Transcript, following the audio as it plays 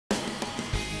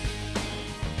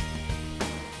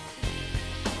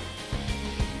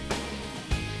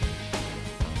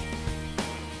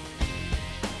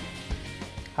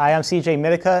Hi, I'm C.J.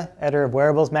 Mittica, editor of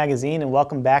Wearables magazine, and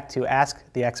welcome back to Ask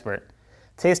the Expert.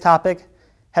 Today's topic,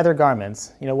 heather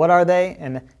garments. What are they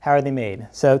and how are they made?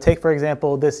 So take, for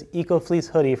example, this Eco Fleece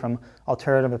hoodie from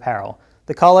Alternative Apparel.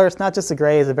 The color, it's not just a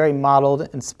gray, it's a very mottled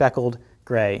and speckled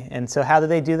gray. And so how do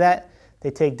they do that? They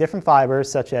take different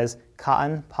fibers such as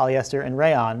cotton, polyester, and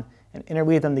rayon and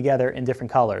interweave them together in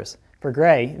different colors. For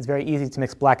gray, it's very easy to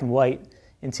mix black and white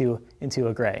into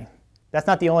a gray. That's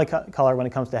not the only color when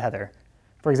it comes to heather.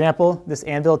 For example, this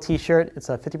Anvil t-shirt, it's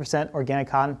a 50% organic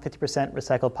cotton, 50%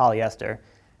 recycled polyester.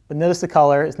 But notice the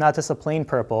color, it's not just a plain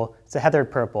purple, it's a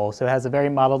heathered purple, so it has a very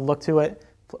mottled look to it,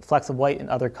 flecks of white and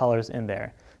other colors in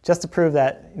there. Just to prove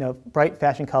that bright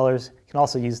fashion colors can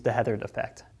also use the heathered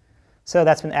effect. So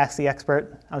that's been Ask the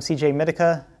Expert. I'm C.J.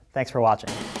 Mittica. Thanks for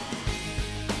watching.